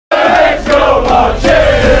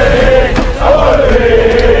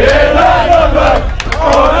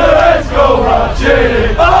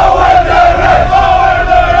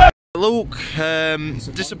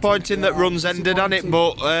disappointing that runs ended, hasn't it?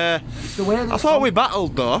 But it's the way I thought we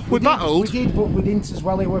battled though. We battled. We did, but we didn't as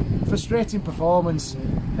well. It was a frustrating performance.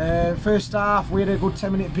 First half, we had a good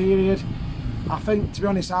 10-minute period. I think, to be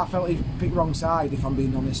honest, I felt he picked wrong side, if I'm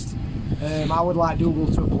being honest. I would like Dougal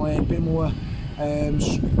to have played a bit more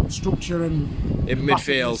structure and in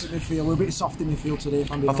midfield. We're a bit soft in midfield today,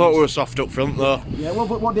 if I'm being honest. I thought we were soft up front though. Yeah, well,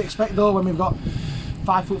 but what do you expect though when we've got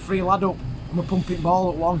 5'3" lad up and we're pumping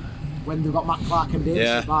ball at long when they've got Matt Clark and Davis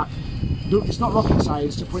at back? It's not rocket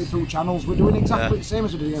science to put it through channels. We're doing exactly the same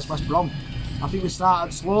as we did against West Brom. I think we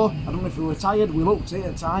started slow. I don't know if we were tired. We looked it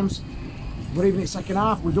at times. But even in the second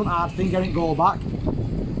half, we've done a hard thing, getting goal back.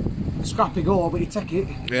 A scrappy goal, but you take it.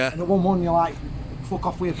 Yeah. And at 1-1, you're like, fuck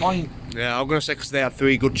off with a point. Yeah, I'm going to say because they had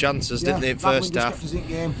 3 good chances, didn't they, in first half? Kept us in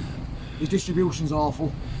game. His distribution's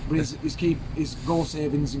awful, but his goal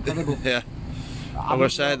saving's incredible. Yeah. I'm going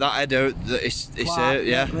to say that header,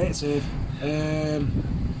 great save.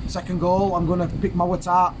 Second goal, I'm going to pick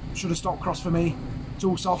Mowatart. Should have stopped cross for me.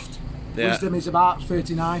 Too soft. Wisdom is about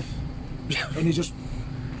 39. And he just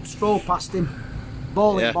strolled past him.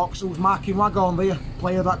 Ball in box, who's marking Wagon there.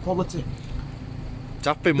 Player of that quality.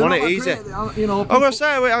 Tapping, wasn't it easy? Great, you know, I'm going to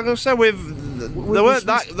say they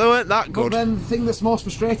weren't that good. But then the thing that's most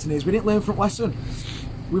frustrating is we didn't learn from lesson.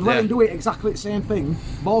 We've let him do it exactly the same thing.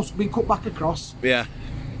 Ball's been cut back across. Yeah.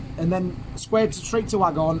 And then squared straight to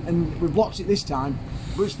Wagon, and we've blocked it this time.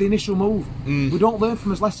 But it's the initial move. We don't learn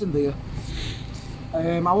from his lesson there.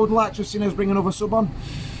 I would like to have seen us bring another sub on.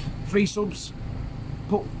 3 subs.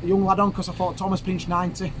 Put a young lad on because I thought Thomas pinched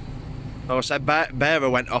 90. I said Bearer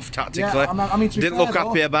went off tactically. Yeah, I mean, didn't look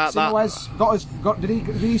happy about that.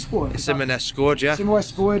 Did he score? Simonez scored, yeah. Simonez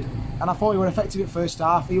scored, and I thought he were effective at first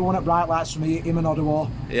half. He won at bright lights for me, him and Ottawa.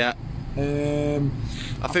 Yeah.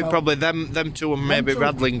 I think probably them two and maybe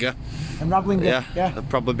Radlinger. And Radlinger, yeah. They've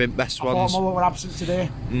probably been best ones. I thought Muller were absent today.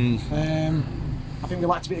 I think we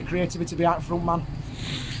lacked a bit of creativity behind front man.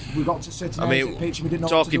 We got to certain areas of the pitch and we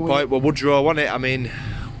didn't know what to do. Talking point, well, Woodrow, wasn't it? I mean,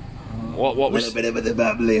 what was... A little bit of the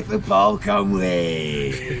bubbly for Paul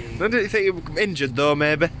Conway. Didn't you think he was injured though,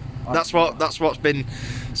 maybe? That's what's been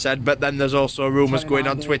said, but then there's also rumours going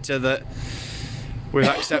on Twitter that we've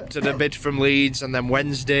accepted a bid from Leeds, and then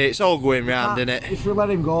Wednesday, it's all going round, isn't it? If we let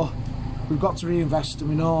him go, we've got to reinvest, and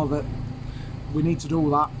we know that we need to do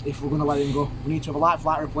that if we're going to let him go. We need to have a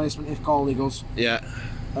like-for-like replacement if Corley goes. Yeah.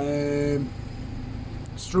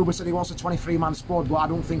 Struber said he wants a 23-man squad, but I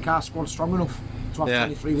don't think our squad's strong enough to have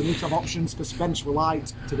 23. We need to have options because bench were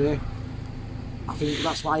light today. I think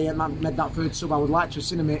that's why he made that third sub. I would like to have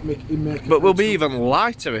seen him make But we'll be even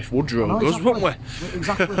lighter if Woodrow goes, won't we?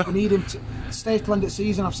 Exactly. We need him to stay to end the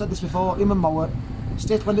season. I've said this before, him and Mower,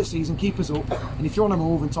 stay to end the season, keep us up. And if you want to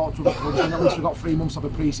move and talk to other clubs, then at least we've got 3 months of a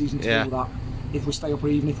pre-season to do that. If we stay up or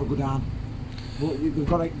even if we go down. But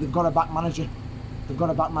they've got a back manager. They've got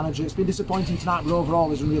a back manager. It's been disappointing tonight, but overall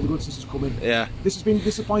it's been really good since it's come in. Yeah. This has been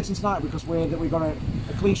disappointing tonight because we got a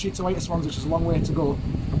clean sheet away to Swans, which is a long way to go,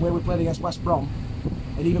 and where we played against West Brom.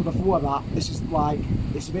 And even before that, it's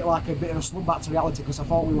a bit like a bit of a slump back to reality because I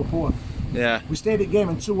thought we were poor. Yeah. We stayed at game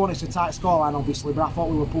and 2-1. It's a tight scoreline, obviously, but I thought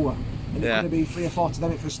we were poor. And it could have been 3 or 4 to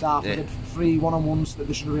them at first half. We had 3 one-on-ones that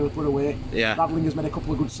they should have really put away. Yeah. Radlinger's made a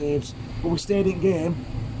couple of good saves, but we stayed in game.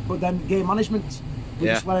 But then game management.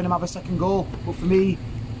 We're just letting them have a second goal. But for me,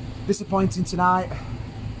 disappointing tonight.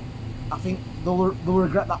 I think they'll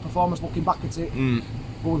regret that performance looking back at it.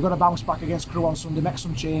 But we've got to bounce back against Crewe on Sunday, make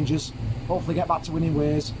some changes, hopefully get back to winning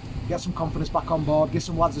ways, get some confidence back on board, give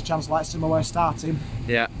some lads a chance like Simoe starting.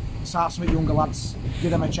 Yeah. Start some younger lads,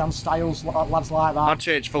 give them a chance, Styles, lads like that. I'd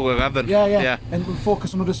change full 11. Yeah. And we'll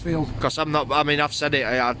focus on Huddersfield. Because I'm not, I mean, I've said it,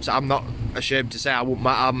 I'm not ashamed to say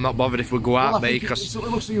I'm not bothered if we go out, mate. It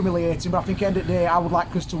looks humiliating, but I think at the end of the day, I would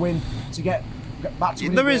like us to win, to get back to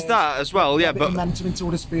winning there is that as well, yeah, but momentum into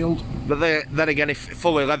Huddersfield. But then again, if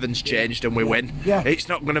full 11's changed and we win, it's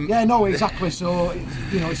not going to. Yeah, no, exactly. So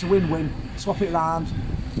it's a win-win. Swap it around.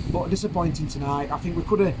 But disappointing tonight. I think we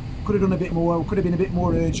could have done a bit more. We could have been a bit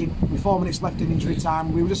more urgent. With 4 minutes left in injury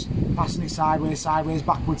time, we were just passing it sideways,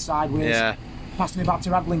 backwards, sideways. Yeah. Passing it back to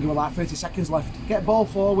Radlinger with like 30 seconds left. Get ball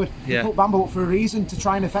forward. Yeah. Put Bambo up for a reason to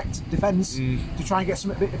try and affect defence, to try and get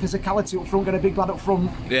some bit of physicality up front, get a big lad up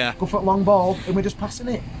front, go for a long ball, and we're just passing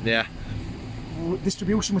it. Yeah.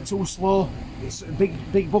 Distribution was too slow. It's a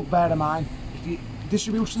big bugbear of mine. If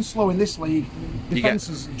distribution's slow in this league, defence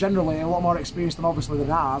is generally a lot more experienced than obviously than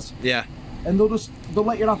ours. Yeah. And they'll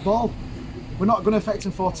let you have ball. We're not going to affect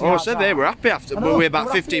them 40 yards. I said they were happy after, but we're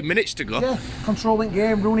about 15 minutes to go. Yeah, controlling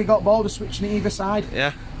game. Rooney got ball, just switching it either side.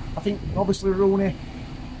 Yeah. I think obviously Rooney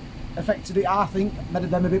affected it. I think made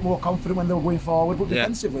them a bit more confident when they were going forward, but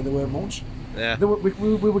defensively they weren't much. Yeah.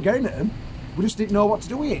 We were getting at them. We just didn't know what to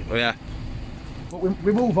do with it. Oh, yeah. But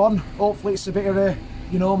we move on. Hopefully it's a bit of a,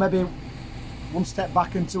 you know, maybe one step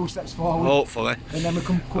back and 2 steps forward. Hopefully. And then we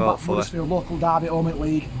come back to Huddersfield, local derby, home at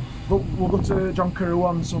league. But we'll go to John Carew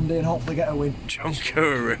on Sunday and hopefully get a win. John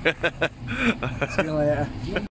Carew. See you later.